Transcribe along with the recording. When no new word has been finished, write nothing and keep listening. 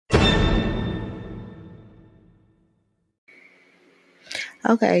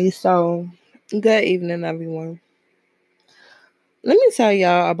Okay, so good evening, everyone. Let me tell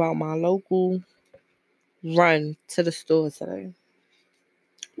y'all about my local run to the store today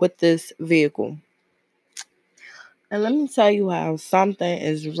with this vehicle. And let me tell you how something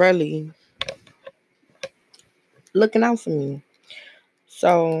is really looking out for me.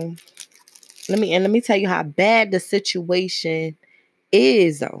 So let me tell you how bad the situation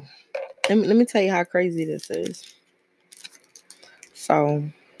is though. Let me tell you how crazy this is. So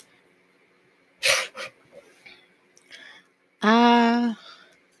I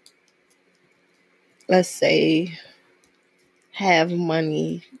let's say have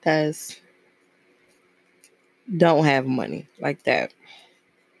money that's don't have money like that.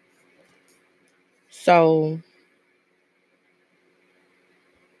 So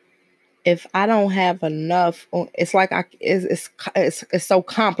if I don't have enough, it's like it's so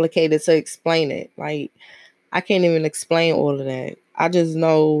complicated to explain it. Like I can't even explain all of that. I just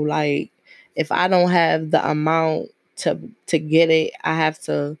know like if I don't have the amount to get it, I have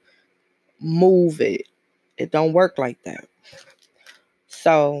to move it. It don't work like that.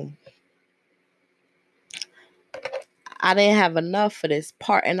 So I didn't have enough for this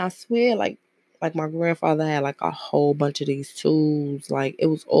part, and I swear, like my grandfather had like a whole bunch of these tools. Like it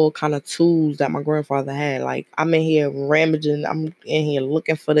was all kind of tools that my grandfather had. Like I'm in here rummaging, I'm in here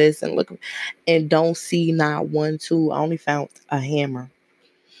looking for this and looking, and don't see not one tool. I only found a hammer.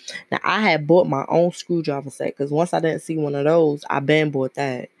 Now I had bought my own screwdriver set because once I didn't see one of those, I been bought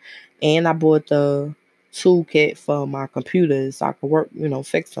that, and I bought the toolkit for my computers so I could work,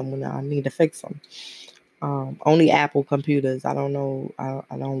 fix them when I need to fix them. Only Apple computers. I don't know. I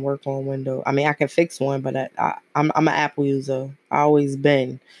don't work on Windows. I mean, I can fix one, but I'm an Apple user. I always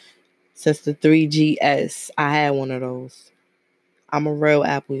been since the 3GS. I had one of those. I'm a real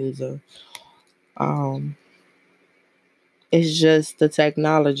Apple user. Um, it's just the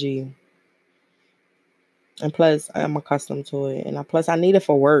technology, and plus I'm accustomed to it, and plus I need it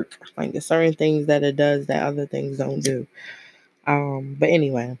for work. Like there's certain things that it does that other things don't do. But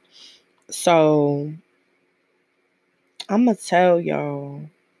anyway, so I'm gonna tell y'all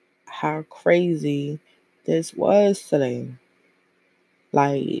how crazy this was today.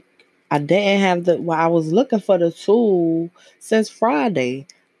 Like I didn't have I was looking for the tool since Friday,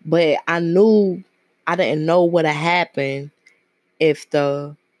 but I didn't know what had happened if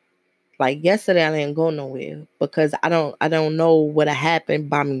the like yesterday I didn't go nowhere because I don't know what had happened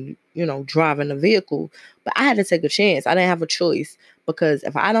by me, driving the vehicle. But I had to take a chance. I didn't have a choice because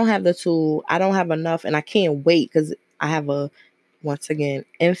if I don't have the tool, I don't have enough and I can't wait because I have a once again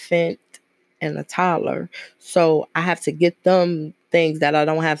infant and a toddler. So I have to get them things that I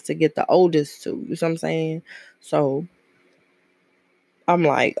don't have to get the oldest to. You know what I'm saying? So I'm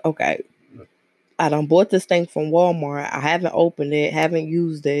like, okay, I done bought this thing from Walmart. I haven't opened it, haven't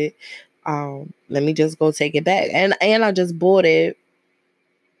used it. Let me just go take it back. And I just bought it.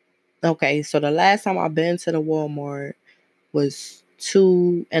 Okay, so the last time I've been to the Walmart was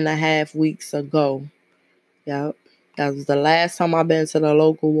 2.5 weeks ago. Yep. That was the last time I've been to the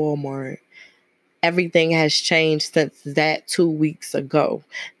local Walmart. Everything has changed since that 2 weeks ago.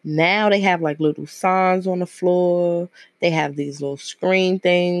 Now they have like little signs on the floor. They have these little screen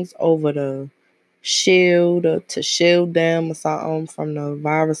things over the shield or to shield them or something from the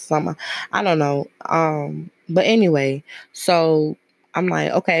virus or something. I don't know. But anyway, so I'm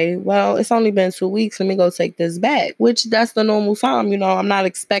like, okay, well, it's only been 2 weeks. Let me go take this back, which that's the normal time. I'm not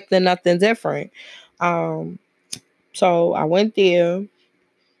expecting nothing different. Um, so I went there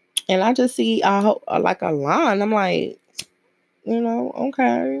and I just see like a line. I'm like,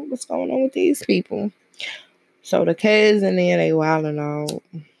 okay, what's going on with these people? So the kids in there, they wilding out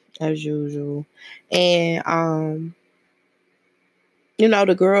as usual. And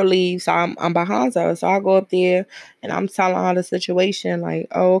the girl leaves, so I'm behind her. So I go up there and I'm telling her the situation, like,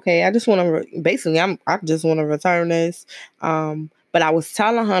 oh, okay, I just want to basically I just want to return this. But I was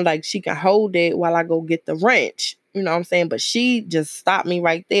telling her like she can hold it while I go get the wrench. You know what I'm saying? But she just stopped me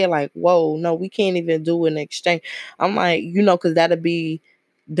right there, like, whoa, no, we can't even do an exchange. I'm like, because that'll be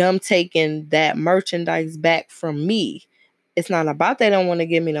them taking that merchandise back from me. It's not about they don't want to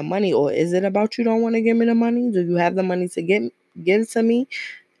give me the money, or is it about you don't want to give me the money? Do you have the money to give it to me?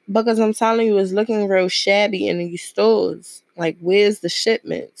 Because I'm telling you, it's looking real shabby in these stores. Like, where's the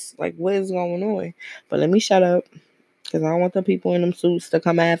shipments? Like, what is going on? But let me shut up because I don't want the people in them suits to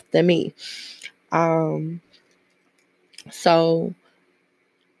come after me. So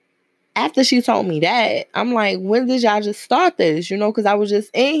after she told me that, I'm like, when did y'all just start this? Because I was just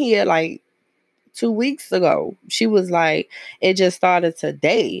in here like 2 weeks ago. She was like, it just started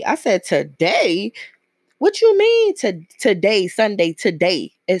today. I said, today? What you mean today, Sunday,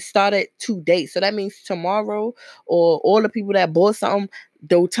 today? It started today. So that means tomorrow, or all the people that bought something,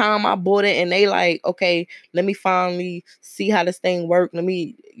 the time I bought it and they like, okay, let me finally see how this thing work. Let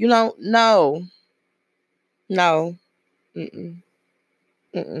me, no. Mm-mm.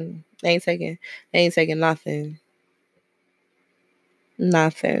 Mm-mm. They ain't taking nothing.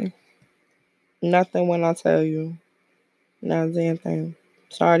 Nothing. Nothing when I tell you. Not a damn thing.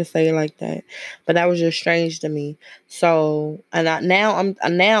 Sorry to say it like that, but that was just strange to me. So, and now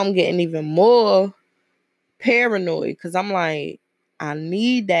I'm getting even more paranoid because I'm like, I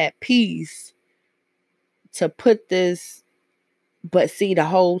need that peace to put this. But see, the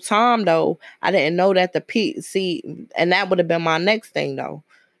whole time though, I didn't know that the peace. See, and that would have been my next thing though.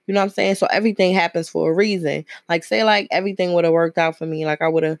 You know what I'm saying? So everything happens for a reason. Like say like everything would have worked out for me. Like I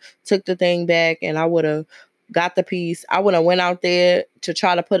would have took the thing back and I would have got the piece. I would have went out there to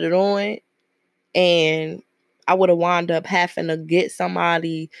try to put it on and I would have wound up having to get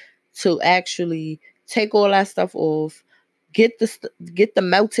somebody to actually take all that stuff off, get the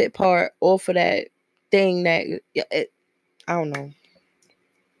melted part off of that thing that I don't know.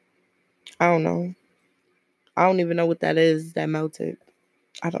 I don't know. I don't even know what that is that melted.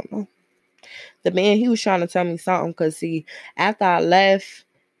 I don't know. The man, he was trying to tell me something because, see, after I left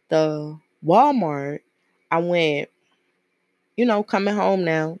the Walmart, I went, coming home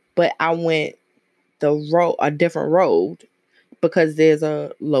now, but I went a different road because there's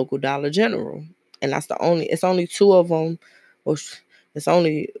a local Dollar General. And it's only two of them. Well, it's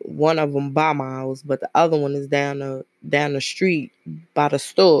only one of them by my house, but the other one is down the street by the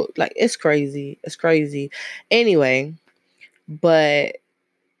store. Like, it's crazy. It's crazy. Anyway, but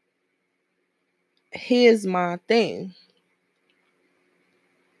here's my thing.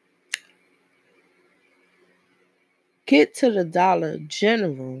 Get to the Dollar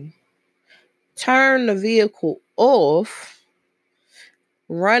General, turn the vehicle off,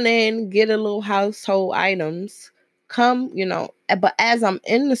 run in, get a little household items, come, but as I'm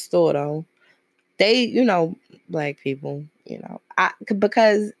in the store though, they, black people,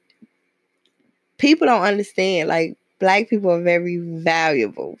 because people don't understand, like black people are very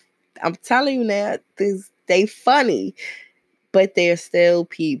valuable. I'm telling you now, they funny, but they're still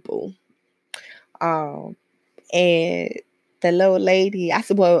people. Um, and the little lady, I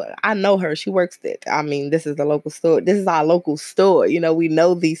said, well, I know her. She works there. I mean, this is the local store. This is our local store. We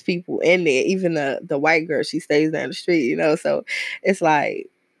know these people in there. Even the white girl, she stays down the street, So it's like,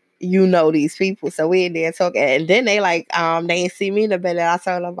 these people. So we in there talking. And then they like, they ain't see me in a minute. I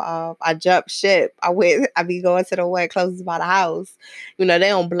told them, I jumped ship. I be going to the one closest by the house. They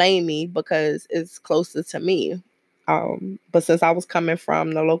don't blame me because it's closer to me. But since I was coming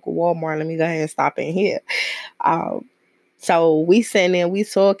from the local Walmart, let me go ahead and stop in here. Um, so we sitting there, we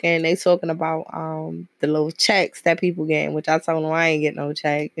talking, they talking about the little checks that people getting, which I told them I ain't get no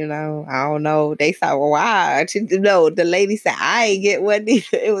check, I don't know. They said, well, why? No, the lady said I ain't get one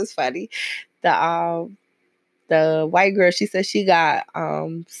either. It was funny. The white girl, she said she got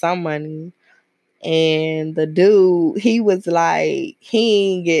some money. And the dude, he was like,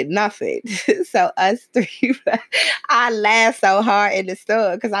 he ain't get nothing. So us three, I laughed so hard in the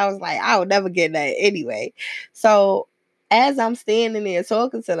store because I was like, I would never get that anyway. So as I'm standing there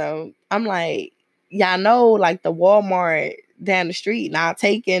talking to them, I'm like, y'all know, like the Walmart down the street not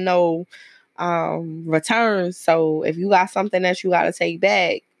taking no returns. So if you got something that you got to take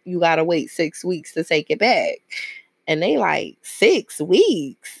back, you got to wait 6 weeks to take it back. And they like, 6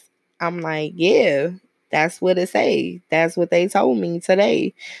 weeks? I'm like, yeah, that's what it say. That's what they told me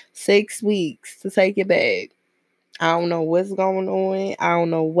today. 6 weeks to take it back. I don't know what's going on. I don't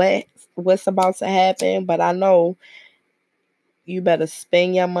know what's about to happen, but I know you better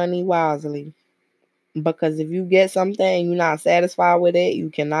spend your money wisely. Because if you get something and you're not satisfied with it, you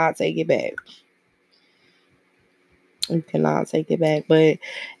cannot take it back. You cannot take it back. But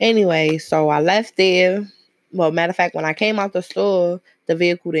anyway, so I left there. Well, matter of fact, when I came out the store, the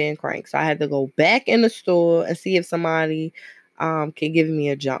vehicle didn't crank. So I had to go back in the store and see if somebody can give me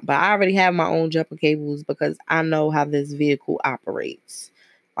a jump. But I already have my own jumper cables because I know how this vehicle operates.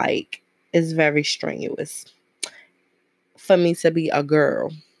 Like, it's very strenuous for me to be a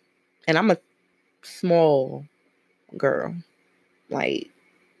girl. And I'm a small girl. Like,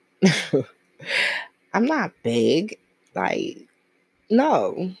 I'm not big. Like,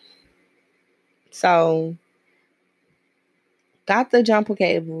 no. So got the jumper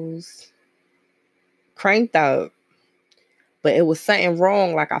cables cranked up, But it was something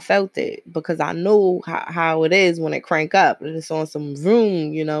wrong. Like I felt it because I knew how it is when it crank up. And it's on some room,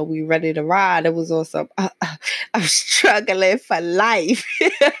 we ready to ride. It was on some, I'm struggling for life.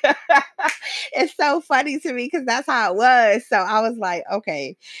 It's so funny to me because that's how it was. So I was like,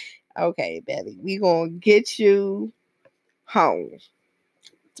 okay, Betty, we gonna get you home.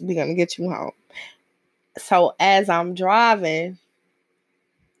 We're gonna get you home. So as I'm driving,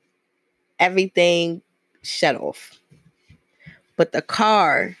 everything shut off. But the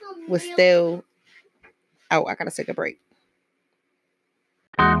car was still. Oh, I gotta take a break.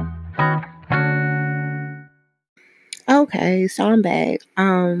 Okay, so I'm back.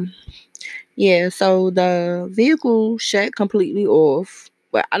 Yeah, so the vehicle shut completely off.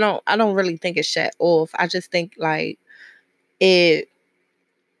 But I don't really think it shut off. I just think it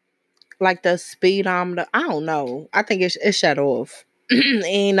like the speedometer. I don't know. I think it shut off. It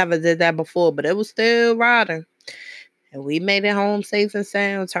ain't never did that before, but it was still riding. And we made it home safe and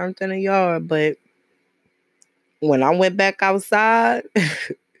sound, turned in the yard. But when I went back outside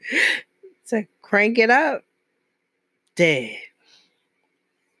to crank it up, dead.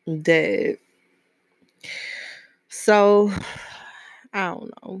 Dead. So I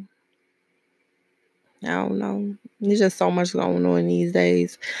don't know. I don't know. There's just so much going on these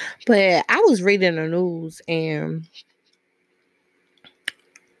days. But I was reading the news and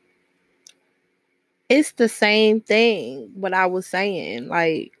it's the same thing what I was saying.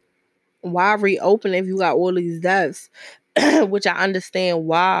 Like, why reopen if you got all these deaths? Which I understand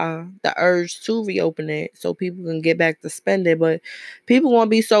why the urge to reopen it so people can get back to spending. But people gonna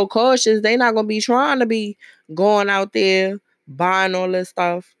be so cautious, they not gonna be trying to be going out there buying all this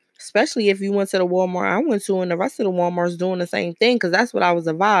stuff. Especially if you went to the Walmart I went to, and the rest of the Walmart's doing the same thing, because that's what I was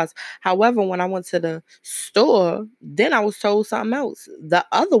advised. However, when I went to the store, then I was told something else. The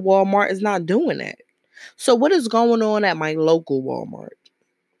other Walmart is not doing that. So what is going on at my local Walmart?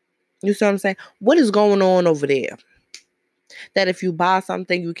 You see what I'm saying? What is going on over there? That if you buy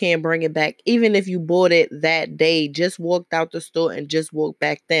something, you can't bring it back. Even if you bought it that day, just walked out the store and just walked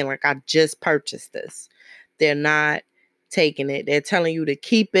back then. Like, I just purchased this. They're not taking it. They're telling you to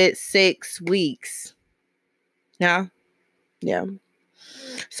keep it 6 weeks. Yeah. Yeah.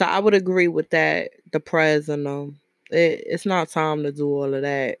 So I would agree with that. The president, it's not time to do all of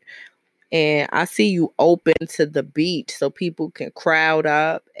that. And I see you open to the beach so people can crowd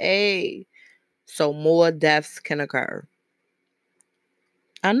up. Hey, so more deaths can occur.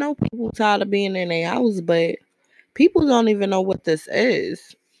 I know people tired of being in their house, but people don't even know what this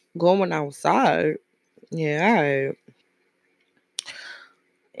is. Going outside. Yeah, all right.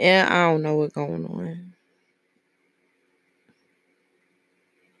 Yeah, I don't know what's going on.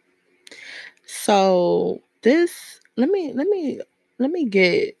 So let me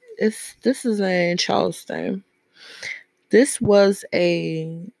get this is in Charleston. This was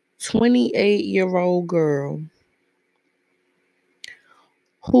a 28-year-old girl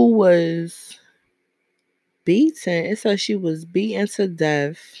who was beaten. It says she was beaten to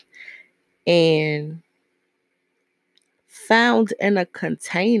death and found in a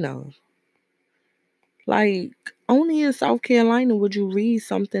container. Like, only in South Carolina would you read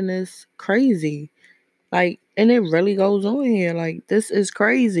something that's crazy. Like, and it really goes on here. Like, this is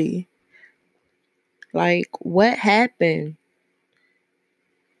crazy. Like, what happened?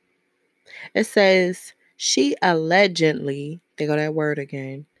 It says she allegedly, they go that word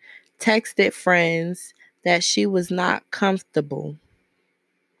again, texted friends that she was not comfortable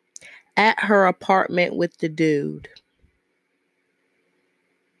at her apartment with the dude.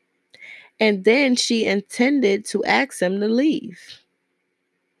 And then she intended to ask him to leave.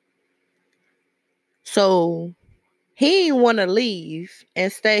 So he didn't want to leave.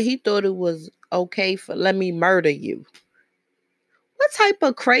 Instead, he thought it was okay for let me murder you. What type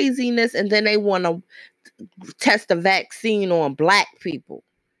of craziness? And then they want to test the vaccine on black people.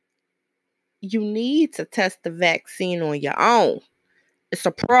 You need to test the vaccine on your own. It's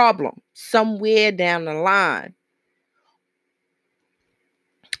a problem somewhere down the line.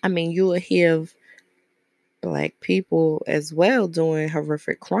 I mean, you will hear black people as well doing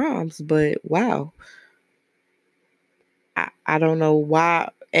horrific crimes, but wow. I don't know why.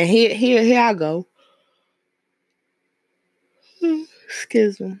 And here I go.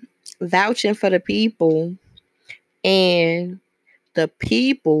 Excuse me. Vouching for the people, and the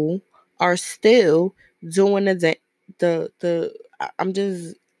people are still doing I'm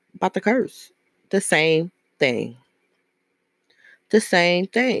just about to curse. The same thing. The same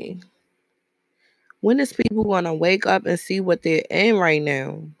thing. When is people gonna wake up and see what they're in right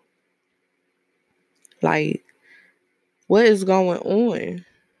now? Like, what is going on?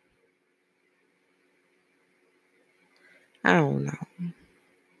 I don't know.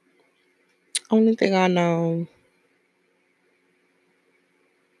 Only thing I know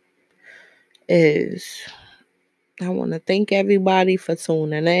is I want to thank everybody for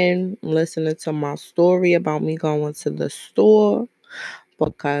tuning in, listening to my story about me going to the store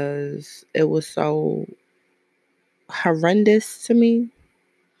because it was so horrendous to me.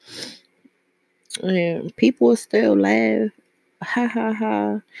 And people still laugh. Ha ha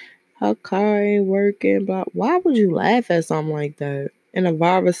ha. Her car ain't working. But why would you laugh at something like that in a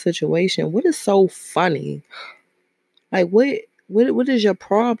virus situation? What is so funny? Like what is your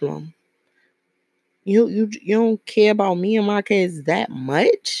problem? You don't care about me and my kids that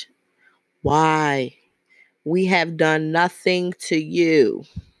much? Why? We have done nothing to you.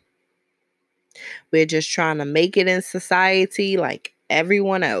 We're just trying to make it in society like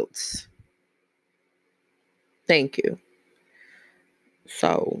everyone else. Thank you.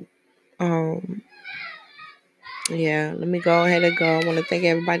 So, yeah, let me go ahead and go. I want to thank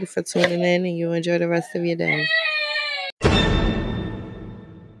everybody for tuning in and you enjoy the rest of your day.